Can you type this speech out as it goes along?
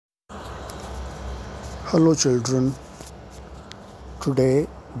Hello, children. Today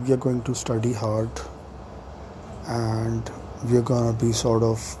we are going to study hard and we are going to be sort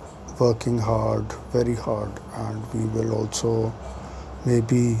of working hard, very hard, and we will also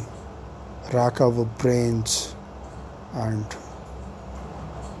maybe rack our brains and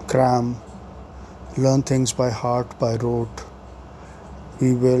cram, learn things by heart, by rote.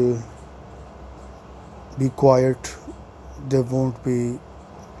 We will be quiet, there won't be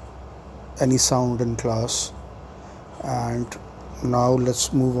any sound in class. And now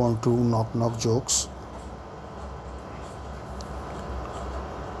let's move on to knock knock jokes.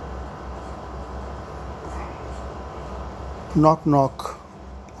 Knock knock,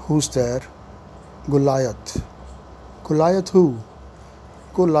 who's there? Goliath. Goliath who?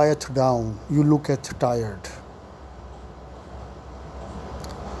 Goliath down, you look at tired.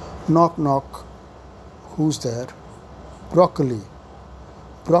 Knock knock, who's there? Broccoli.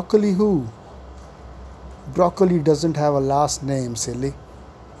 Broccoli who? Broccoli doesn't have a last name, silly.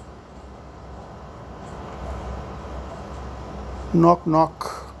 Knock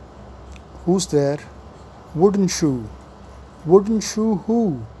knock, who's there? Wooden shoe. Wooden shoe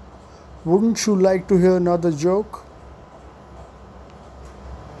who? Wouldn't you like to hear another joke?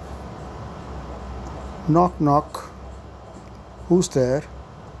 Knock knock, who's there?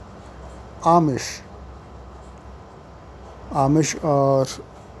 Amish. Amish are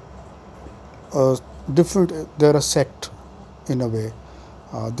a different, they're a sect in a way.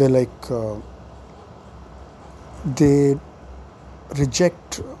 They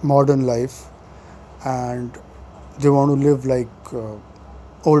reject modern life and they want to live like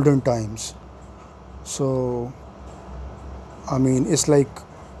olden times. So, it's like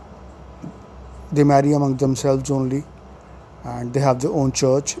they marry among themselves only and they have their own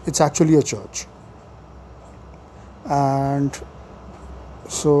church. It's actually a church. And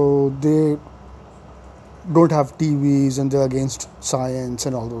so they don't have TVs and they're against science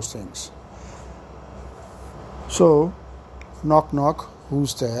and all those things. So, knock knock,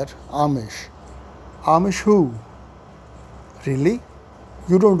 who's there? Amish. Amish who? Really?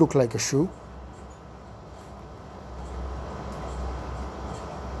 You don't look like a shoe.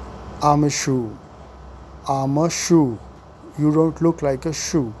 Amish shoe. Amish shoe. You don't look like a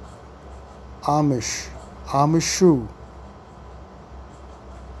shoe. Amish. Amish shoe.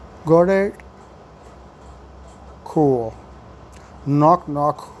 Got it? Cool. Knock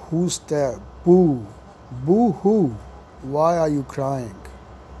knock, who's there? Boo. Boo hoo. Why are you crying?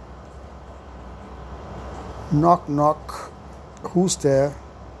 Knock knock, who's there?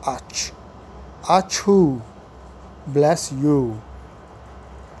 Ach. Ach who? Bless you.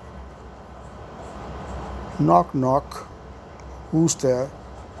 Knock knock, who's there?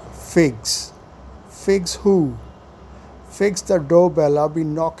 Figs. Figs who? Figs the doorbell, I've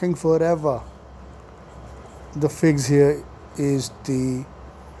been knocking forever. The figs here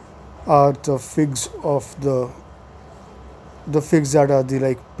are the figs of the figs that are the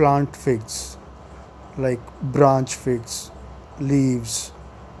like plant figs, like branch figs, leaves,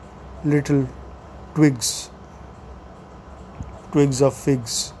 little twigs of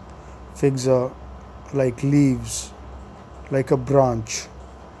figs. Figs are like leaves, like a branch,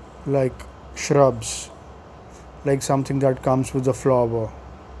 like shrubs, like something that comes with a flower.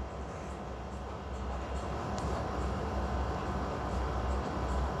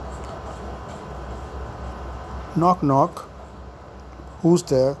 Knock knock, who's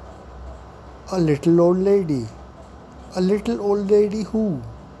there? A little old lady. A little old lady who?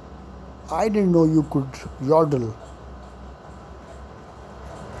 I didn't know you could yodel.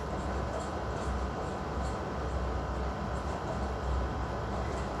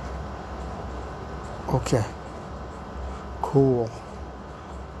 Okay, cool.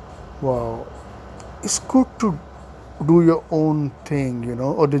 Wow, it's good to do your own thing,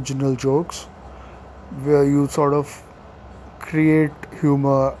 original jokes where you sort of create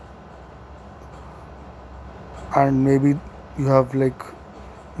humor and maybe you have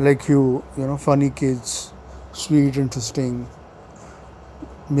funny kids, sweet, interesting,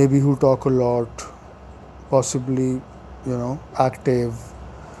 maybe who talk a lot, possibly, active,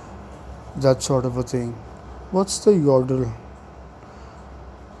 that sort of a thing. What's the yodel?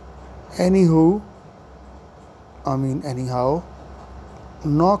 Anyhow,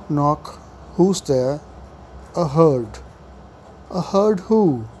 knock knock, who's there? A herd. A herd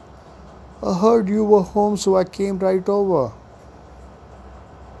who? I heard you were home, so I came right over.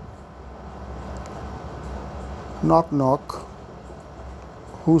 Knock knock,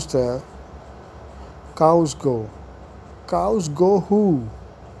 who's there? Cows go. Cows go who?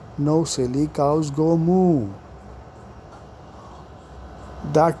 No, silly, cows go moo.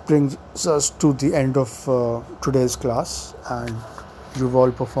 That brings us to the end of today's class, and you've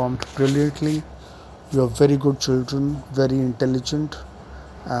all performed brilliantly. You're very good children, very intelligent,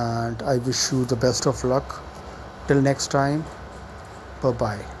 and I wish you the best of luck. Till next time, bye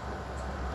bye.